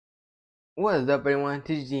What is up everyone,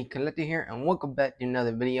 TG Collector here and welcome back to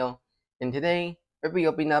another video. And today, we'll be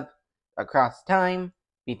opening up Across Time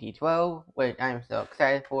BT12, which I'm so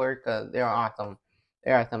excited for because they're awesome.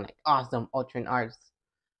 There are some awesome alternate arts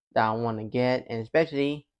that I want to get, and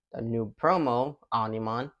especially the new promo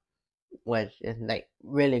Digimon, which is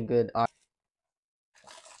really good art.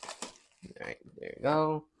 Alright, there we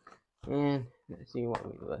go. And let's see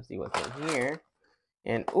what's in here.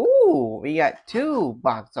 And ooh, we got two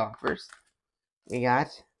box offers. We got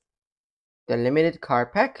the limited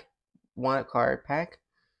card pack, one card pack,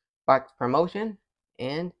 box promotion,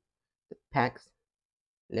 and the packs,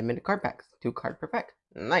 limited card packs, 2 cards per pack.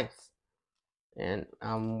 Nice. And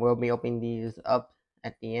we'll be opening these up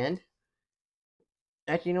at the end.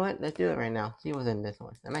 Actually, you know what? Let's do it right now. See what's in this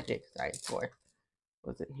one. I'm actually excited for it.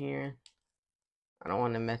 What's in here? I don't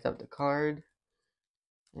want to mess up the card.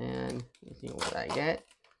 And let's see what I get.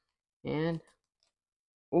 And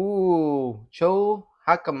ooh, Cho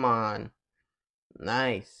Hakamon.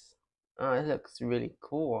 Nice. Oh, it looks really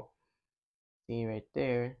cool. See right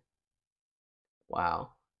there.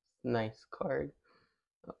 Wow, nice card.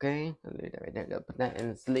 Okay, I'll leave that right there. Gotta put that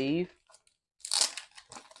in the sleeve.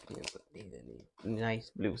 Put these in these nice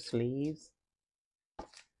blue sleeves.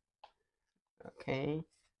 Okay.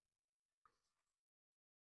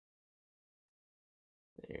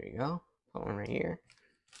 There we go. Put one right here.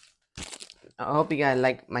 I hope you guys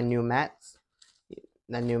like my new mats.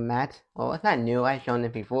 The new mat. Well, it's not new. I've shown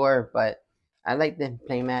it before, but I like the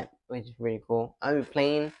play mat, which is really cool. I'll be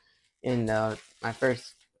playing in my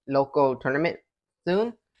first local tournament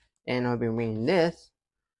soon, and I'll be reading this.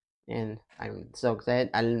 And I'm so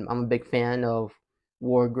excited. I'm a big fan of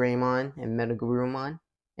War Greymon and Metal Garurumon,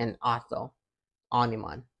 and also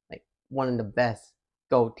Omnimon, like one of the best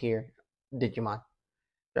gold tier Digimon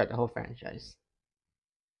throughout the whole franchise.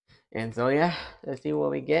 And so yeah, let's see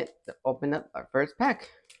what we get to open up our first pack.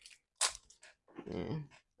 Yeah.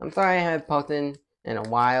 I'm sorry I haven't posted in a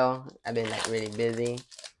while. I've been really busy.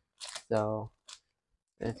 So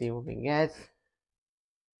let's see what we get.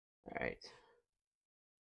 Alright.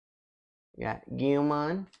 We got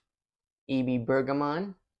Guilmon, EB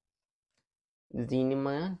Bergamon,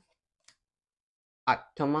 Xenimon,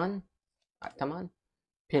 Octomon,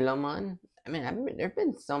 Pilomon. I mean, there've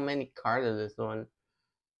been so many cards of this one.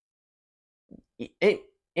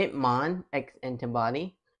 Itmon X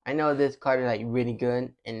Antibody. I know this card is really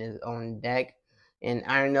good in his own deck, and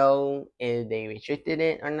I don't know if they restricted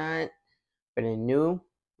it or not for the new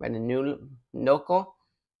local,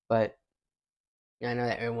 but I know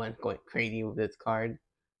that everyone's going crazy with this card.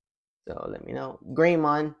 So let me know.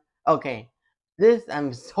 Greymon. Okay, this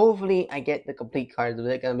hopefully I get the complete cards.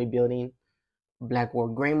 We're gonna be building Black War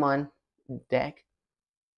Greymon deck,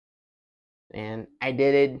 and I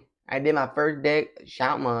did it. I did my first deck,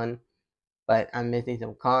 Shoutmon, but I'm missing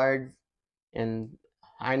some cards, and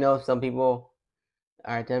I know some people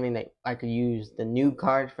are telling me that I could use the new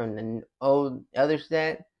cards from the other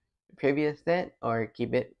set, the previous set, or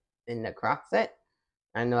keep it in the cross set.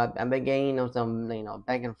 I know I've been getting some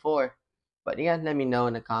back and forth, but you guys let me know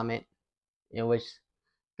in the comment, which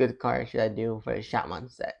good card should I do for the Shoutmon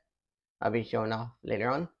set. I'll be showing off later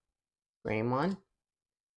on. Greymon,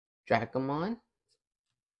 Dracomon,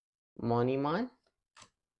 Monimon,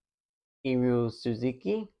 Iru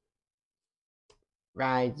Suzuki,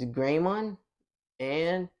 Rides Greymon,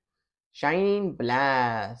 and Shining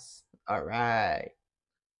Blast. Alright.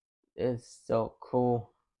 It's so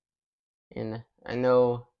cool. And I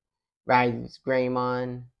know Rides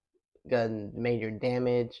Greymon got major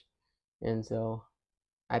damage. And so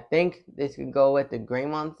I think this could go with the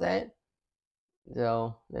Greymon set.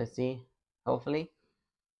 So let's see. Hopefully.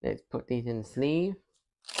 Let's put these in the sleeve.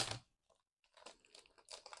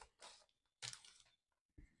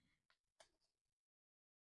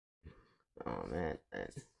 Oh man.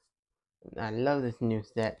 I love this new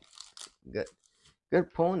set. Good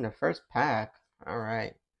pull in the first pack.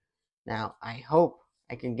 Alright. Now I hope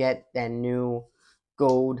I can get that new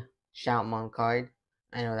gold Shoutmon card.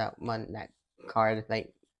 I know that card is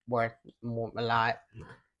worth a lot.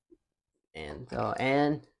 And so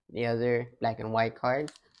and the other black and white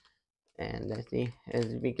card. And let's see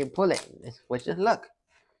if we can pull it. Let's wish us luck.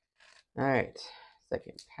 Alright.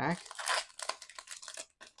 Second pack.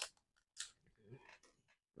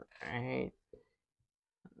 Alright.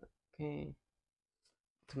 Okay.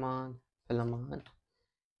 Come on. Philemon.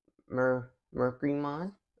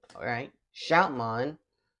 Mercurymon. Alright. Shoutmon.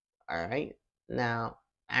 Alright. Now,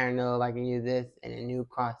 I don't know if I can use this in a new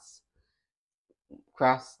cross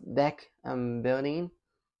deck I'm building.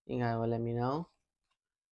 You guys will let me know.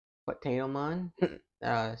 Potatomon.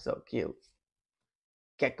 So cute.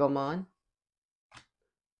 Gekomon.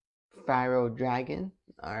 Pharaoh Dragon.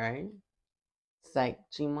 Alright.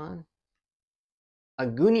 Psychimon.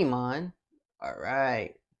 Agunimon.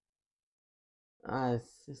 Alright.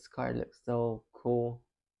 This card looks so cool.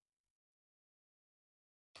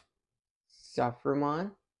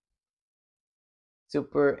 Suffermon.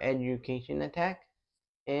 Super Education Attack.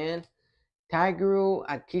 And Tigeru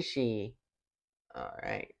Akishi.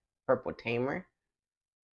 Alright. Purple Tamer.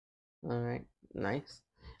 Alright. Nice.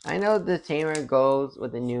 I know the tamer goes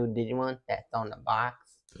with the new Digimon that's on the box.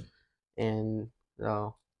 And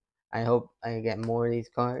so I hope I get more of these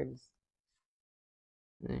cards.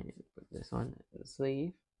 And put this on the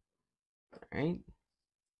sleeve. Alright.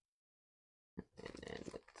 And then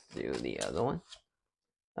let's do the other one.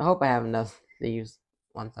 I hope I have enough sleeves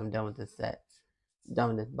once I'm done with this set.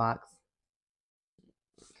 Done with this box.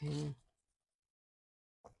 Okay.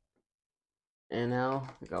 And now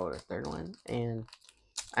go with the third one. And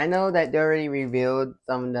I know that they already revealed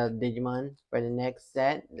some of the Digimon for the next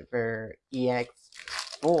set for EX4,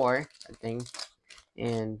 I think.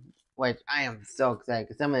 And which I am so excited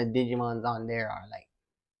because some of the Digimons on there are like,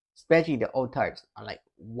 especially the old types, are like,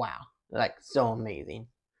 wow. They're like so amazing.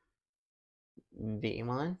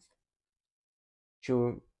 Vmon.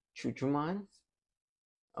 Chutramon.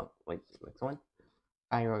 Oh, wait, next one.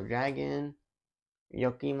 Pyro Dragon.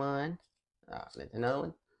 Yokimon. There's another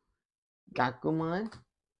one. Gakumon.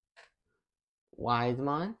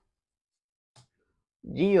 Wisemon.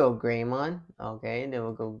 Geo Greymon. Okay, they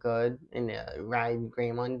will go good in the Ride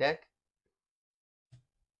Greymon deck.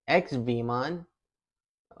 XVmon.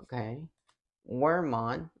 Okay.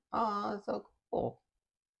 Wormmon. Oh, so cool.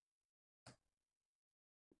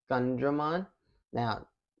 Gundramon. Now,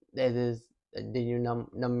 this is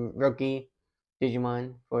the rookie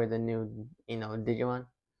Digimon for the new, Digimon.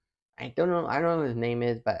 I don't know what his name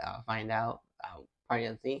is, but I'll find out. I'll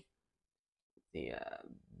probably see. The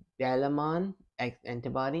Belamon X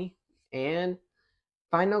Antibody and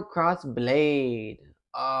Final Cross Blade.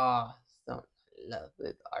 Oh, so love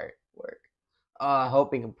this artwork. Oh, I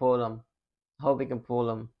hope he can pull them. Hope he can pull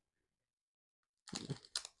them.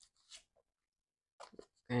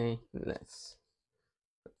 Okay, let's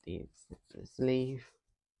put these in the sleeve.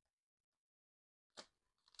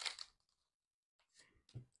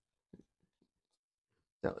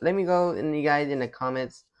 So let me go and you guys in the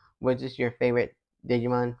comments which is your favorite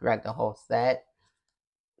Digimon throughout the whole set.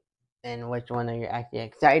 And which one are you actually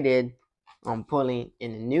excited on pulling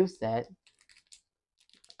in the new set.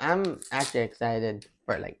 I'm actually excited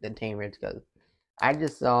for like the tamers because I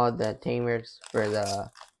just saw the tamers for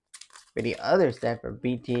the other set for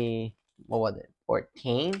BT, what was it,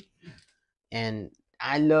 14, and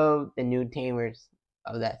I love the new tamers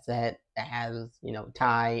of that set that has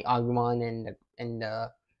Tai, Agumon, and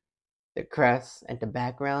the crest at the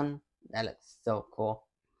background. That looks so cool.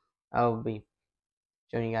 I will be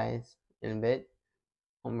showing you guys in a bit.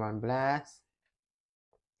 Home Run Blast,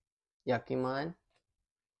 Yakimon,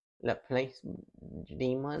 Laplace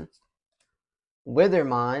Demon,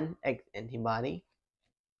 Withermon X Antibody,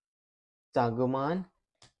 Sagumon,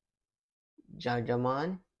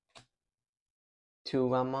 Jajamon,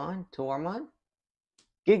 Turamon,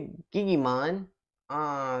 Gigimon. Oh,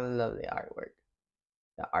 I love the artwork.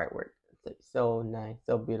 The artwork. It's like so nice,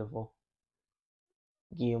 so beautiful.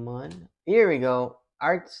 Guilmon. Here we go.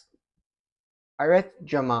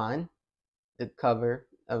 Arthdramon, the cover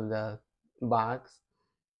of the box.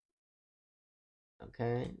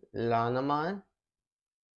 Okay. Lanamon,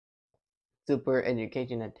 Super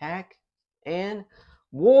Education Attack, and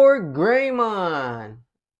War Greymon.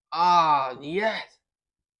 Ah, yes.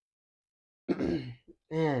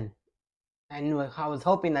 Man, I was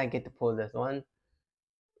hoping I'd get to pull this one.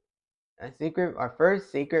 Our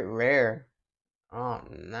first secret rare. Oh,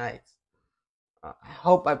 nice. I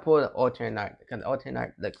hope I pull the alternate art because the alternate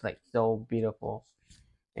art looks like so beautiful.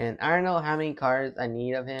 And I don't know how many cards I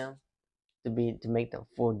need of him to make the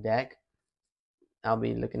full deck. I'll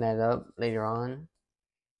be looking that up later on.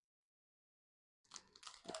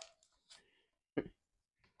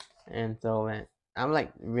 And so I'm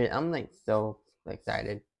like so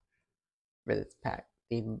excited for this pack.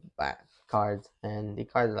 These cards, and the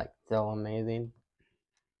cards are like so amazing.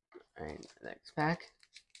 Alright, next pack.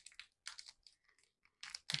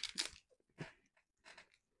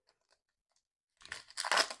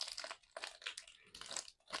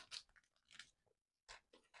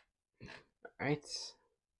 Alright.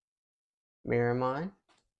 Miramon,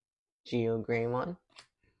 Geo Greymon,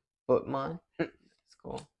 Footmon. That's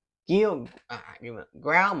cool.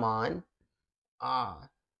 Growlmon. Ah,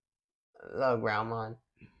 I love Growlmon.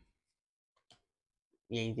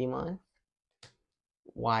 Yazymon,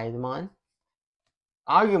 Wisemon,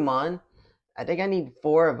 Agumon. I think I need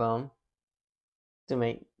 4 of them to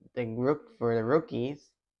make the rook for the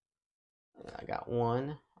rookies. I got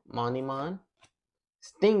 1. Monimon.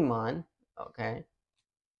 Stingmon. Okay.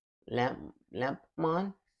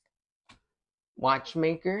 Lampmon.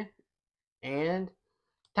 Watchmaker. And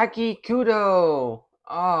Takikudo.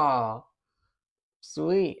 Oh,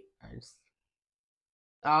 sweet.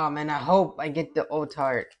 Oh man, I hope I get the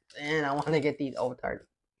Otart. Man, I want to get these Otart,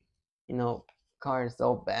 cards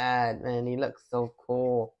so bad. Man, he looks so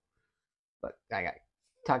cool. But I got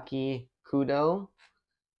Taki Kudo,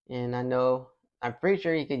 and I'm pretty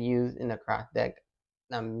sure you could use in the cross deck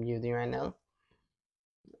I'm using right now.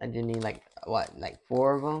 I just need like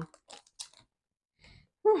 4 of them.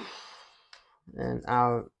 And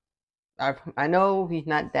I know he's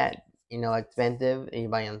not that expensive. You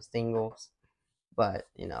buy him singles, but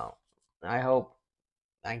I hope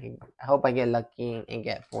I get lucky and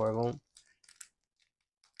get 4 of them.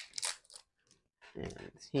 And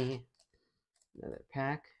let's see, another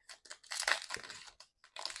pack.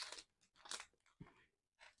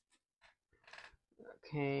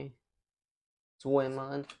 Okay,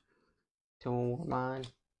 Suemon, Tormon,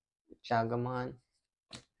 Shagamon,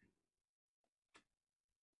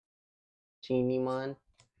 Chinimon,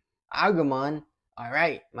 Agumon.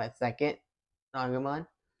 Alright, my second Agumon.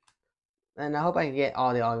 And I hope I can get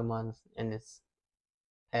all the Agumons in this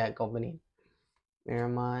pack opening.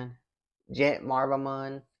 Miramon, Jet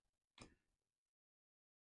Marvamon,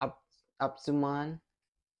 Upsumon,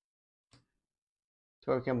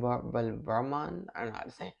 Torkin Barmon, I don't know how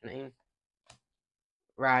to say his name.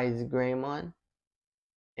 Rise Greymon,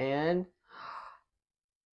 and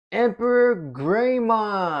Emperor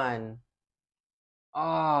Greymon.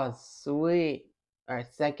 Oh, sweet. Our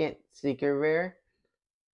second secret rare.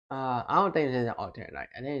 I don't think this is an alternate. I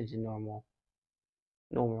think it's a normal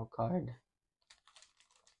card.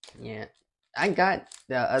 Yeah, I got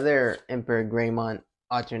the other Emperor Greymon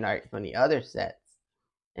alternate from the other sets,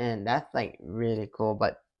 and that's like really cool.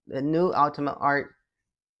 But the new alternate art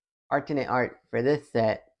for this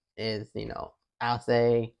set is, I'll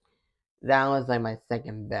say that was like my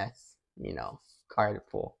second best, card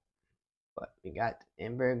pull. But we got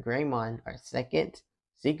Emperor Greymon, our second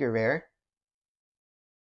secret rare.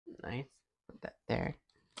 Nice, put that there.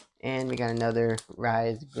 And we got another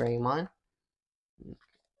Rise Greymon.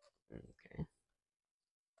 Okay.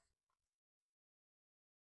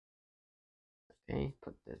 Okay,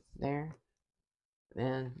 put this there.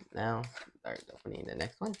 Then now start opening the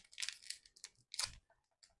next one.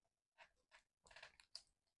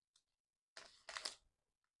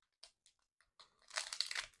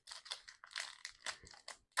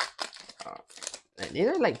 These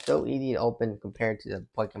are like so easy to open compared to the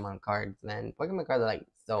Pokemon cards, man. Pokemon cards are like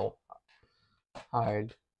so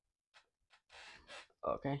hard.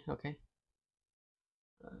 Okay.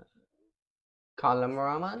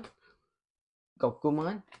 Calamaraman,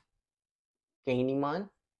 Gokumon, Ganymon,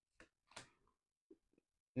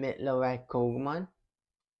 Mitlorak Kogumon,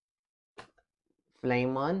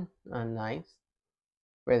 Flamemon. Nice.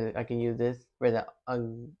 I can use this for the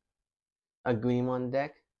Agumon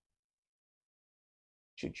deck.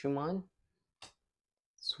 Chuchumon,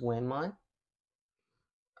 Swimmon.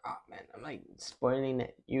 Oh man, I'm like spoiling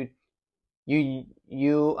it. You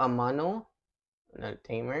Amano, another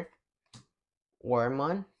tamer.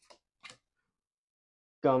 Wormon,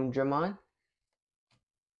 Gumdramon,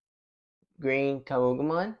 Green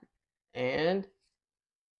Kagumon, and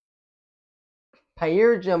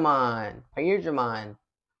Pyrgamon.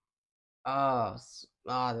 Oh,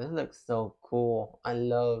 this looks so cool. I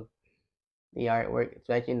love the artwork,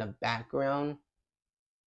 especially in the background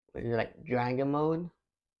with like dragon mode.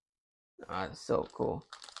 Oh, it's so cool.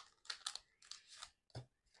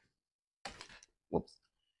 Whoops.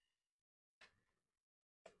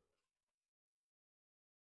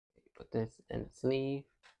 Put this in the sleeve.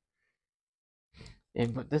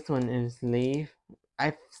 And put this one in the sleeve.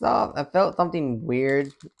 I felt something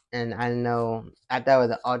weird, and I don't know. I thought it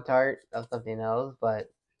was an alt art of something else,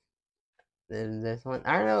 but this one,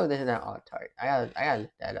 I don't know if this is an alt art. I gotta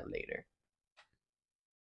look that up later.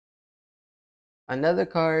 Another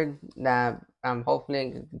card that I'm hopefully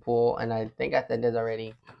going to pull, and I think I said this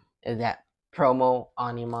already, is that promo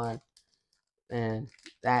Animon, and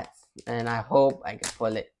I hope I can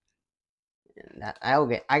pull it. And that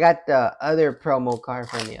I got the other promo card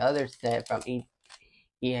from the other set from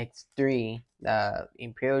EX3, the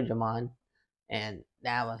Imperial Jamon, and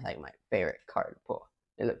that was like my favorite card to pull.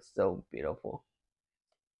 It looks so beautiful.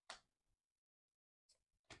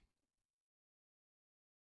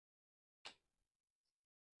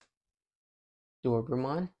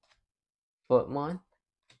 Dorgrimmon, Footmon,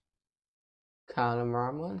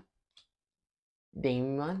 Calamramon,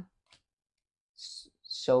 Damon,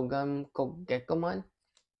 Shogun Kogekomon,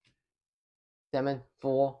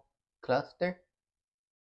 7-4 Cluster,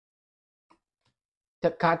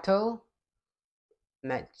 Takato,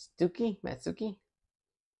 Matsuki,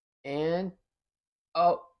 and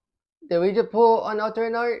oh, did we just pull an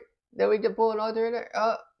alternate art?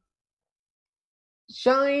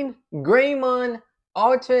 Shine Greymon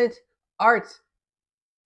alternate art.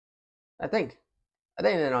 I think it's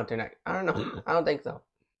an alternate. I don't know. I don't think so.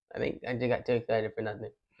 I think I just got too excited for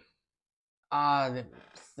nothing. This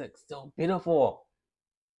looks so beautiful.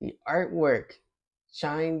 The artwork,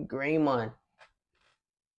 Shine Greymon.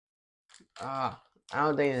 I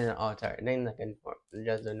don't think it's an alternate. I think it's like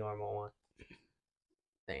just a normal one.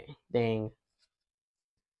 Dang.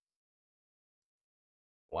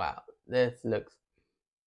 Wow, this looks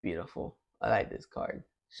beautiful. I like this card,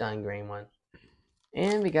 Shine Greymon.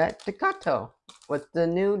 And we got Takato with the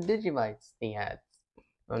new Digivites he has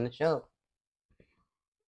from the show.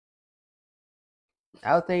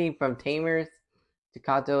 I would say from Tamers,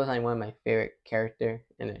 Takato is like one of my favorite character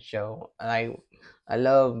in the show. I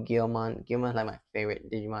love Gilmon. Gilmon's like my favorite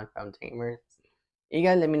Digimon from Tamers. You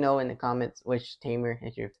guys let me know in the comments which Tamer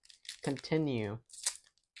is your continue.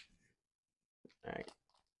 Alright.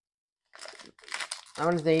 I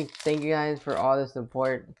want to say thank you guys for all the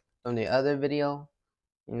support from the other video.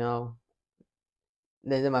 You know,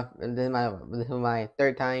 this is my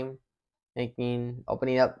third time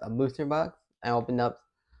opening up a booster box. I opened up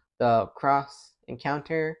the cross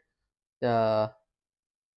encounter, the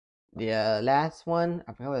last one.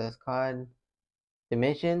 I forgot what it's called.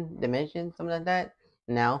 Dimension, something like that.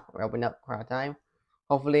 Now we're opening up cross time.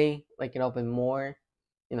 Hopefully, we can open more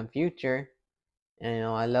in the future. And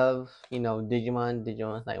I love Digimon.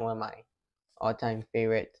 Digimon's like one of my all-time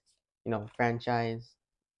favorite franchise.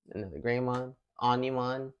 Another Greymon, Omni,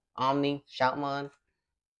 Shoutmon,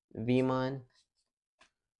 Vmon,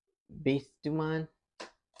 Beastumon,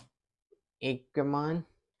 Acremon,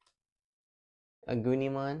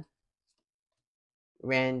 Agunimon,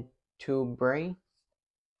 Rantubre,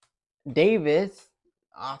 Davis,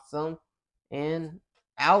 awesome, and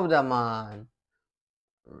Aldamon.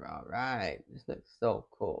 Alright, this looks so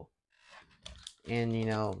cool. And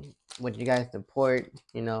with you guys support,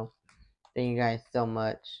 thank you guys so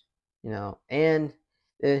much. And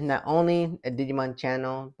there's not only a Digimon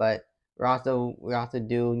channel, but we also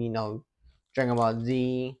do Dragon Ball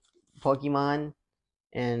Z, Pokemon,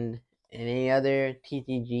 and any other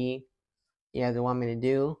TCG you guys want me to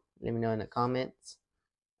do. Let me know in the comments.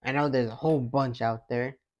 I know there's a whole bunch out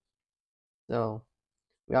there. So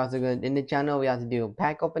we also go in the channel. We also do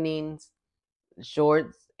pack openings,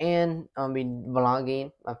 shorts, and I'll be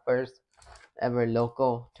vlogging my first ever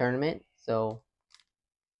local tournament. So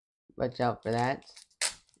watch out for that.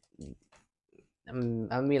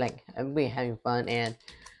 I'll be having fun, and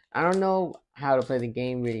I don't know how to play the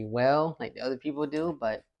game really well like the other people do,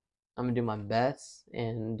 but I'm gonna do my best,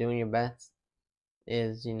 and doing your best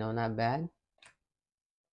is not bad.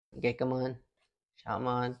 Gekamon,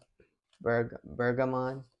 Shaman,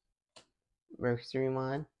 Bergamon,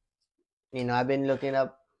 Mercurymon. I've been looking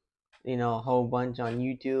up a whole bunch on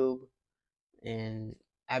YouTube, and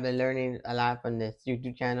I've been learning a lot from this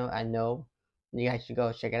YouTube channel. I know you guys should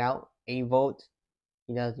go check it out. Avolt,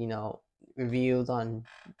 he does reviews on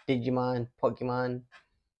Digimon, Pokemon,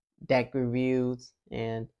 deck reviews,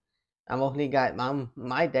 and I mostly got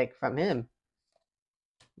my deck from him.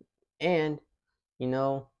 And he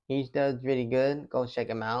does really good. Go check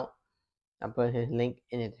him out. I'll put his link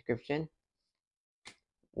in the description.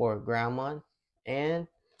 Or Groundmon and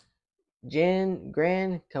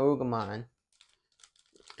Grand Karugamon.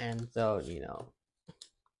 And so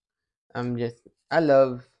I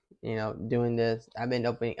love doing this. I've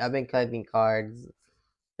been collecting cards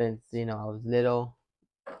since I was little,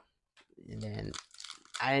 and then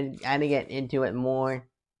I didn't get into it more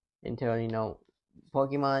until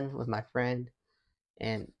Pokemon with my friend.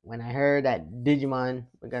 And when I heard that Digimon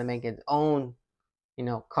was gonna make its own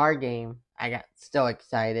card game, I got so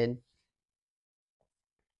excited.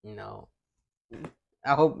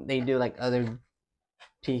 I hope they do like other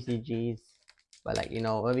TCGs, but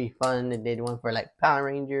it'd be fun if they did one for like Power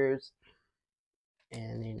Rangers,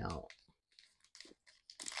 and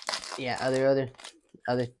yeah,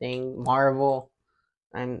 other thing, Marvel,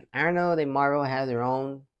 and I don't know, Marvel has their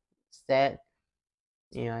own set.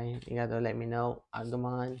 You gotta let me know.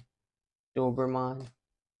 Agumon, Dobermon,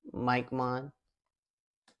 Mikemon,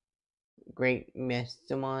 Great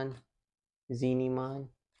Mestamon, Zenimon,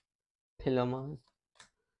 Pillowmon,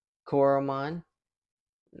 Koromon,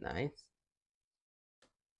 nice,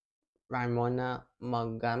 Ramona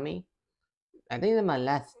Mogami. I think that's my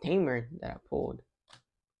last tamer that I pulled.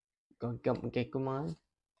 Gekumon,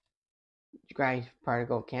 Sky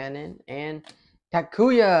Particle Cannon, and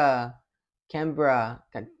Takuya Canberra.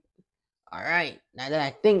 Alright, now that I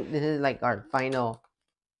think this is like our final,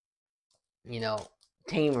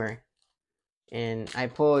 tamer. And I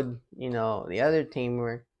pulled, the other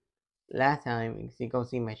tamer last time. You can go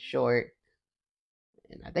see my short.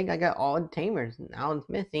 And I think I got all the tamers. Now it's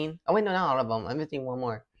missing. Oh wait, no, not all of them. I'm missing one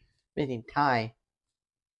more. Missing Ty.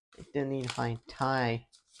 I still need to find Ty.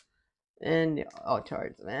 And the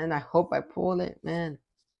charts, man. I hope I pull it, man.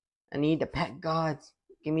 I need the pack gods.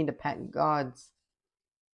 Give me the pack gods.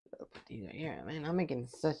 I'll put these right here, man. I'm making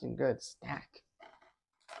such a good stack.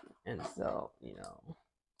 And so,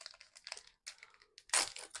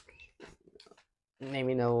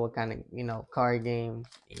 maybe know what kind of, card game,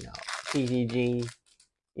 TCG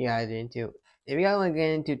you guys are into. If you guys want to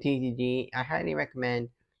get into TCG, I highly recommend,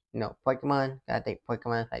 Pokemon. I think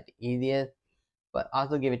Pokemon is like the easiest. But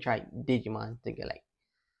also give it a try Digimon to get like,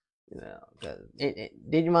 because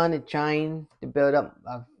Digimon is trying to build up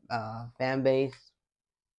a fan base.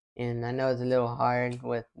 And I know it's a little hard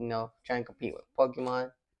with, trying to compete with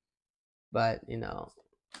Pokemon. But,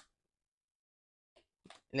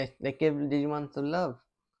 let's give Digimon some love.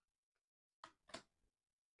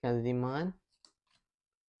 Kazimon,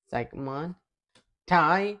 Psychomon,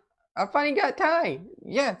 Tai. I finally got Tai.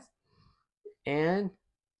 Yes. And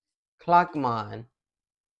Clockmon.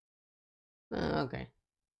 Okay.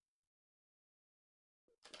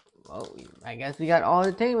 Well, I guess we got all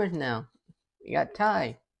the tamers now. We got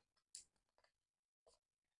Tai.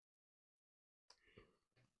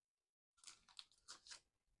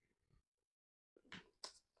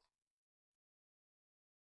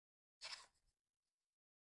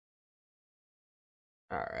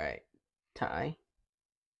 Alright. Tai.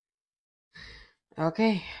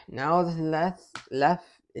 Okay, now the left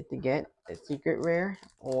is to get a secret rare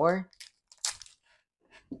or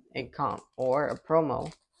a comp or a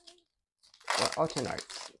promo or alternate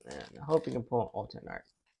arts. And I hope you can pull an alternate art.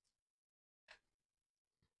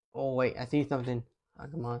 Oh wait, I see something. Oh,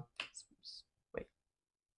 come on. Wait.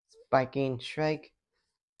 Spiking Strike,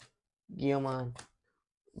 Guilmon,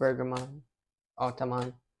 Burgermon,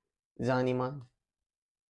 Altamon, Zanimon,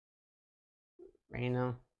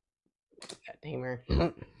 Reno, Tamer.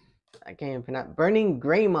 I can't even pronounce. Burning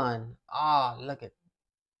Greymon. Ah, oh, look at.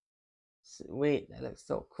 Sweet, that looks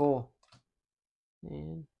so cool.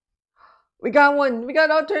 And we got one. We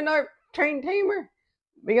got alternate train tamer.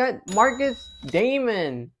 We got Marcus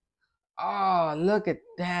Damon. Oh, look at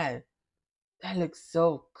that. That looks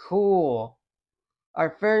so cool.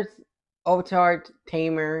 Our first alternate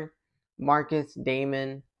tamer, Marcus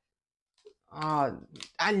Damon. Oh,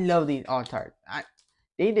 I love these altars.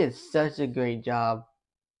 They did such a great job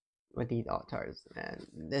with these altars, man.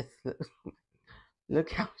 This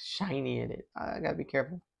look how shiny it is. I gotta be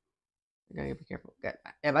careful.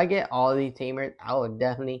 If I get all these tamers, I will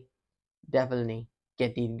definitely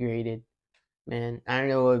get these graded. Man, I don't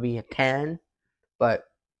know it would be a 10, but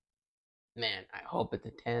man, I hope it's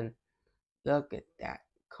a 10. Look at that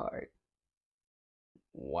card.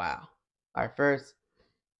 Wow. Our first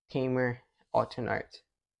tamer alternate.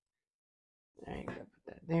 Alright, gotta put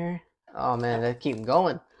that there. Oh man, let's keep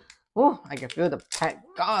going. Oh, I can feel the pack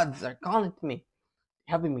gods are calling to me,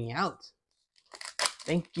 helping me out.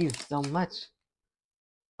 Thank you so much.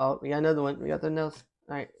 Oh, we got another one. We got the nose.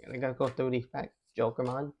 Alright, I gotta go through these packs.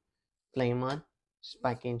 Jokermon, Flamemon,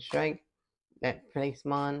 Spiking Strike, that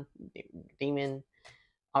Placemon, Demon,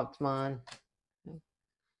 Optimon,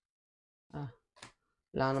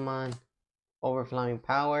 Lanamon, Overflowing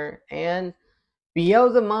Power, and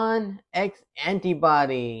Beelzemon X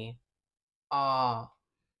Antibody. Oh,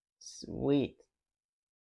 sweet.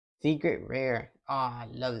 Secret Rare. Oh, I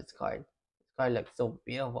love this card. This card looks so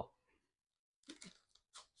beautiful.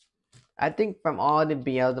 I think from all the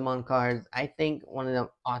Beelzemon cards, I think one of the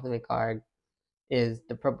ultimate cards is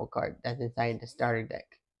the purple card that's inside the starter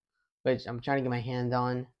deck, which I'm trying to get my hands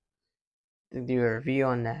on to do a review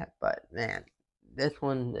on that. But man, this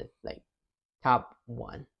one is like top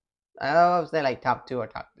one. I would say like top 2 or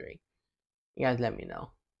top 3. You guys let me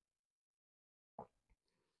know.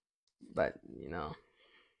 But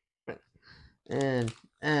and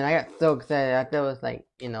I got so excited. I thought it was like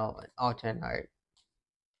an alternate art.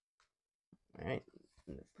 All right,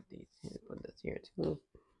 let's put these here. Put this here too.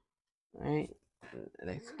 All right,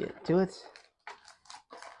 let's get to it.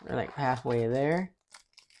 We're like halfway there.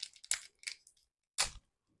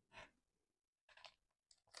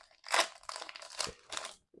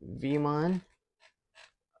 Vmon.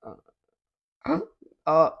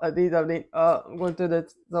 I need something. I'm going through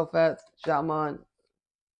this so fast. Shaman,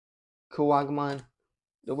 Kuwagmon,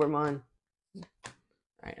 Dobermon.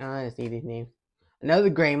 Alright, I want to see these names.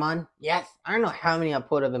 Another Greymon. Yes, I don't know how many I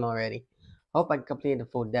put of him already. Hope I complete the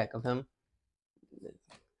full deck of him.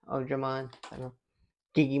 Ultramon,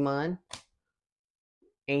 Digimon,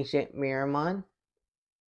 Ancient Miramon,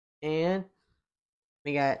 and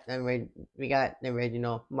we got the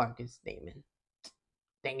original Marcus Stamen.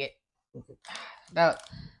 Dang it! That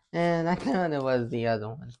and I thought it was the other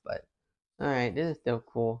ones, but all right, this is still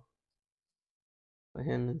cool. Put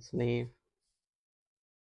him in sleeve.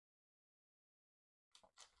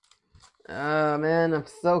 Oh man, I'm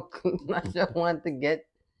so cool. I just want to get,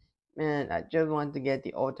 man. I just want to get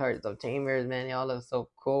the old tarts of tamers, man. They all look so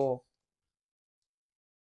cool.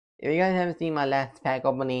 If you guys haven't seen my last pack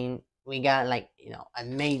opening, we got like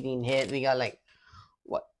amazing hit. We got like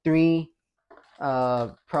what 3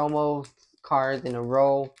 promo cards in a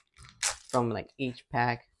row from like each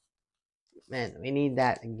pack. Man, we need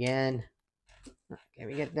that again. Can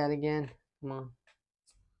we get that again? Come on.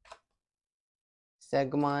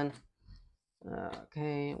 Segmon.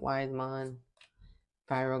 Okay, Wisemon.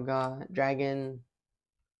 Pyro God. Dragon.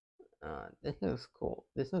 This looks cool.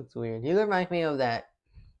 This looks weird. He reminds me of that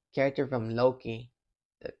character from Loki.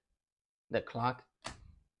 The clock.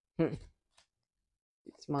 Stigmon.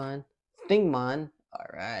 Stingmon.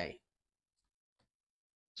 Alright.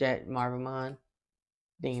 Jet Marvelmon.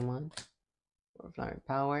 Demon. Flying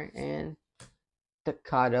Power. And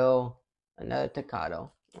Tacado. Another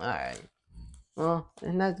Tacado. Alright. Well,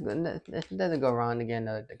 and that's good. That doesn't go wrong to get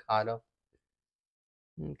another Tacado.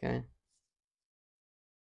 Okay.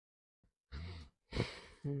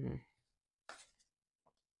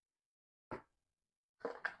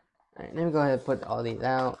 Alright, let me go ahead and put all these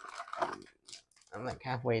out. I'm like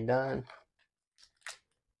halfway done.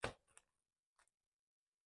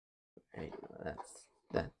 Alright, well,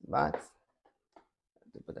 that's box.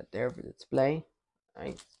 Put that there for display.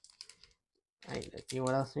 Alright. Alright, let's see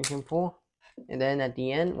what else we can pull. And then at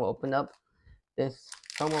the end, we'll open up this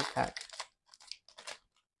promo pack.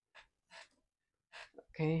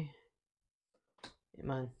 Okay.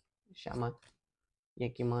 Hitmon, Shaman,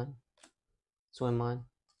 Yakimon, Swimmon,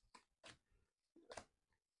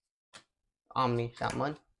 Omni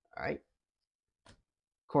Shaman. Alright.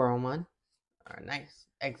 Koromon. Alright, nice.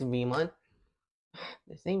 XBmon.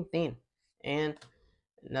 The same thing. And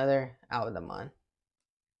another Aldamon.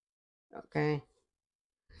 Okay.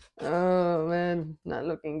 Oh man, not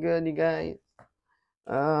looking good, you guys.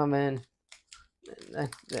 Oh man.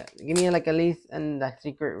 Give me like at least a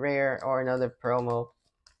secret rare or another promo.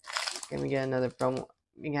 Can we get another promo?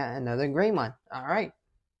 We got another Greymon. Alright.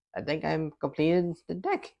 I think I'm completed the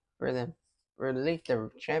deck for them. For at least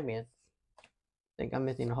the champion. I think I'm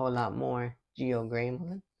missing a whole lot more. Geo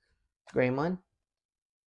Greymon. Greymon.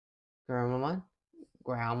 Gromamon.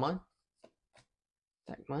 Growlmon.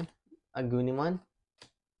 Techmon. Agunimon.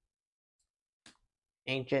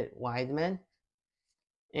 Ancient Wiseman.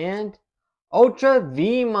 And Ultra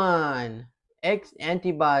Vmon X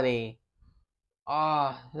Antibody.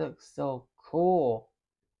 Oh, looks so cool.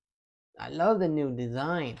 I love the new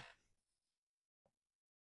design.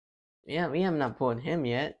 Yeah, we have not pulled him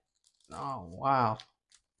yet. Oh, wow.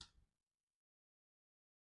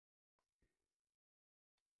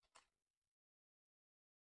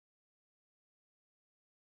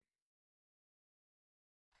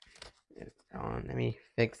 Let me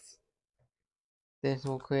fix this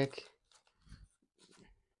real quick.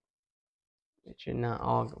 It should not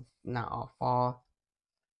all fall.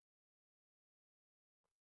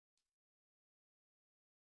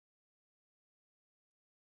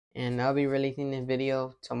 And I'll be releasing this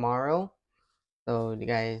video tomorrow. So you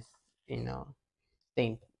guys,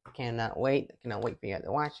 think cannot wait for you guys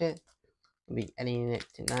to watch it. I'll be editing it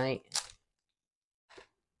tonight.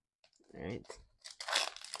 Alright.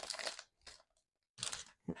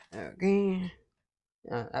 Okay.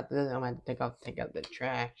 After this, I'm gonna take out the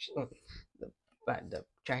trash. But the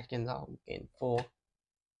trash cans all getting full.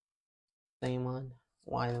 Same one,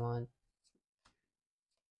 Wilemon,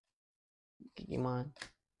 Digimon,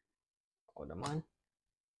 Odamon,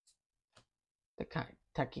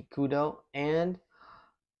 Takikudo, and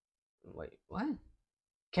wait, what?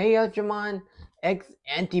 K-Ultramon X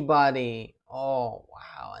Antibody. Oh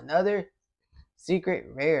wow, another secret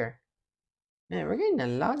rare. Man, we're getting a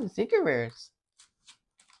lot of secret rares.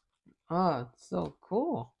 Oh, it's so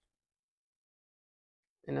cool.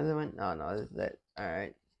 Another one? Oh no, this is it.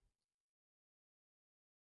 Alright.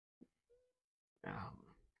 Oh.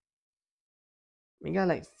 We got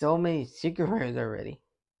like so many secret rares already.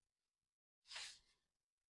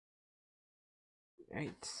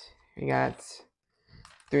 Alright, we got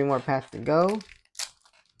 3 more packs to go.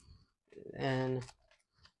 And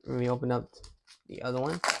we open up the other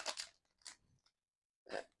one.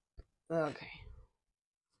 Okay.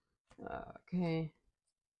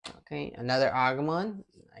 Okay, another Agumon.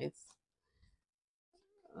 Nice.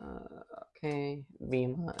 Okay,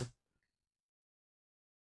 Beamon.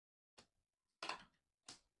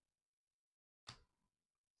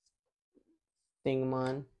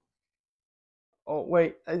 Stingmon. Oh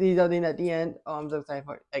wait, I see something at the end. Oh, I'm so excited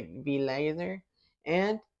for it. Like V-Laser.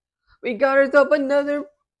 And we got ourselves another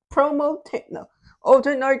promo no,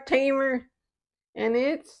 Ultimate Art Tamer. And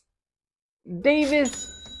it's Davis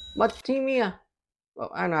Matimia.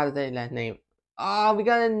 Well, I don't know how to say that name. Oh, we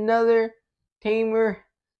got another Tamer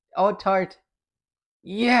Altart.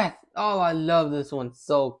 Yes! Oh, I love this one.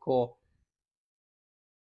 So cool.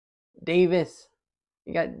 Davis.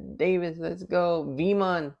 You got Davis. Let's go.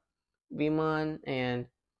 Vmon and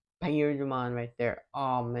Pyromon right there.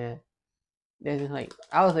 Oh, man. This is like,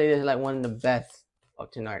 I would say this is like one of the best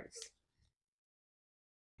Ultimate Arts.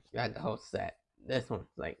 You got the whole set. This one's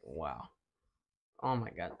like, wow. Oh my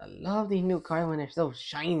god. I love these new cards when they're so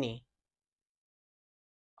shiny.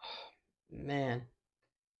 Oh, man.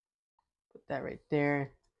 Put that right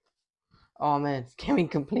there. Oh man, can we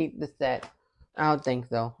complete the set? I don't think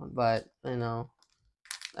so, but you know,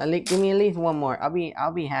 at least give me at least one more. I'll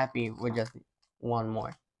be happy with just one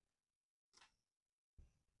more.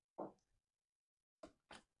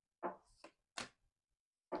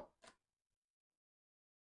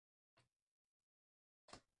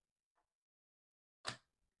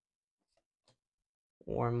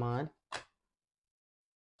 Warmon.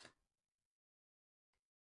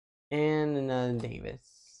 And another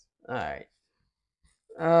Davis. Alright.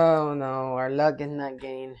 Oh no, our luck is not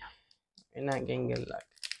getting, we're not getting good luck.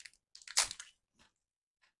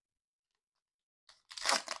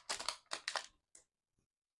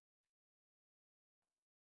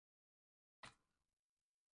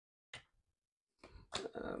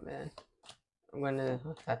 Oh man. I'm gonna as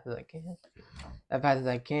fast as I can. As fast as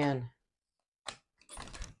I can.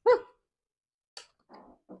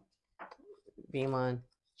 Beamon.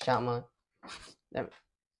 Shotmon.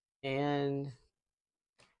 And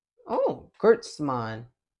oh, Kurtzmon.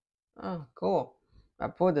 Oh, cool. I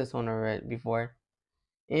pulled this one already before.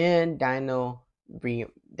 And Dino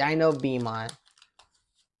Beamon.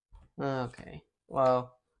 Okay.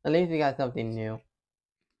 Well, at least we got something new.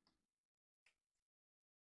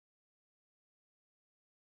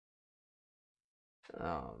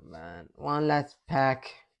 Oh man. One last pack.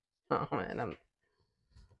 Oh man,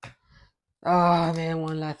 oh man,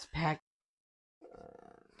 one last pack.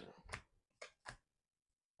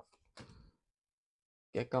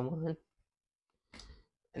 Get come on.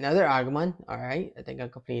 Another Agumon. Alright. I think I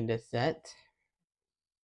completed this set.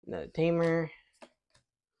 Another Tamer.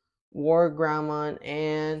 War Gramon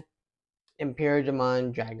and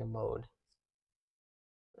Imperial Dragon Mode.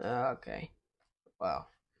 Okay. Well.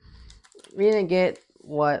 We didn't get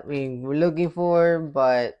what we were looking for,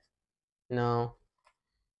 but no.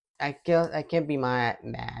 I can't be mad.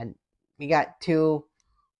 We got 2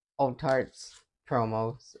 Altarts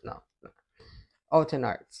promos. No.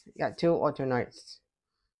 Alternates. We got 2 Alternates.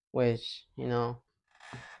 Which, you know,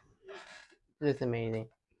 it's amazing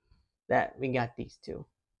that we got these 2.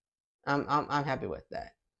 I'm happy with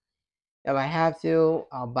that. If I have to,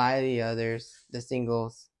 I'll buy the others, the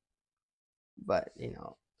singles. But you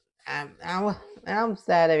know, I'm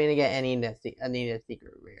sad I didn't get any of the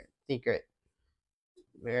secret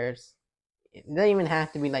rares. It doesn't even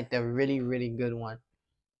have to be like the really good one.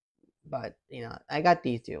 But you know, I got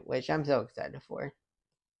these 2, which I'm so excited for.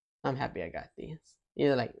 I'm happy I got these. These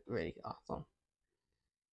are like really awesome.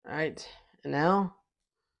 Alright, and now,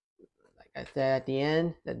 like I said at the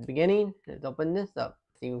end, at the beginning, let's open this up.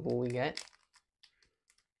 See who we get.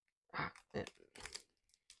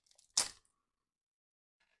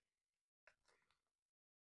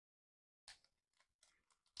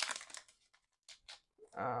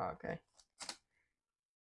 Okay.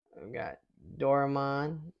 We got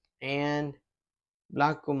Doraemon and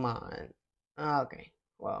Blackumon. Okay,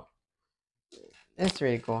 well, that's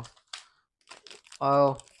really cool.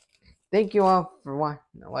 Oh, thank you all for watching.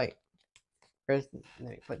 No, wait. First,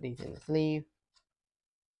 let me put these in the sleeve.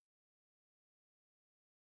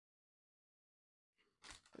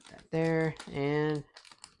 Put that there, and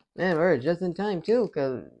man, we're just in time too,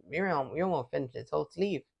 cause we almost finished this whole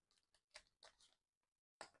sleeve.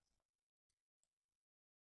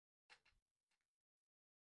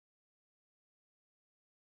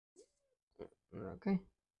 Okay.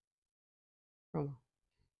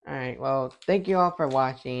 Alright, well, thank you all for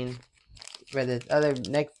watching. for this other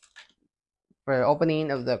next for the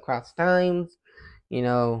opening of the cross times. You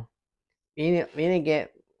know, we didn't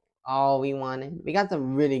get all we wanted. We got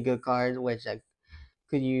some really good cards, which I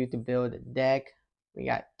could use to build a deck. We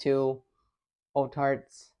got 2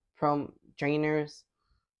 Otarts from trainers.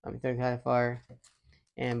 I'm so excited for,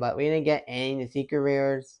 but we didn't get any of the secret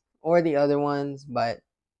rares or the other ones. But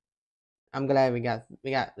I'm glad we got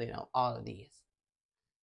all of these.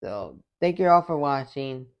 So thank you all for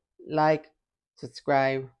watching. Like,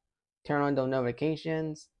 subscribe, turn on those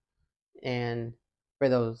notifications, and for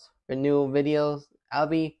new videos, I'll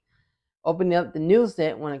be opening up the new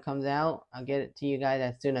set when it comes out. I'll get it to you guys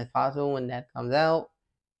as soon as possible when that comes out.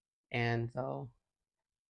 And so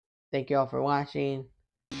thank you all for watching.